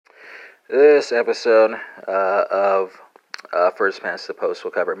This episode of First Past the Post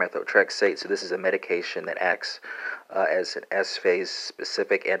will cover methotrexate. So this is a medication that acts as an S-phase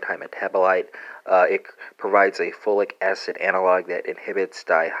specific antimetabolite. It provides a folic acid analog that inhibits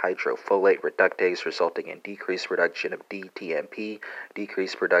dihydrofolate reductase, resulting in decreased production of DTMP,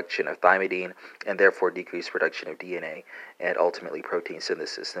 decreased production of thymidine, and therefore decreased production of DNA and ultimately protein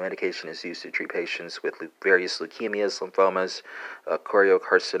synthesis. The medication is used to treat patients with various leukemias, lymphomas,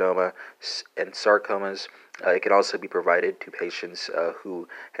 choriocarcinoma, and sarcomas. It can also be provided to patients who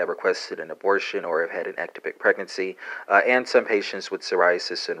have requested an abortion or have had an ectopic pregnancy, and some patients with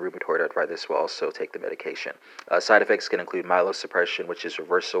psoriasis and rheumatoid arthritis will also take the medication. Side effects can include myelosuppression, which is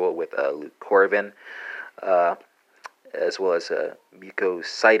reversible with leucovorin, as well as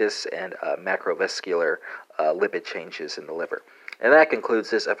mucositis and macrovascular lipid changes in the liver. And that concludes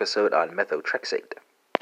this episode on methotrexate.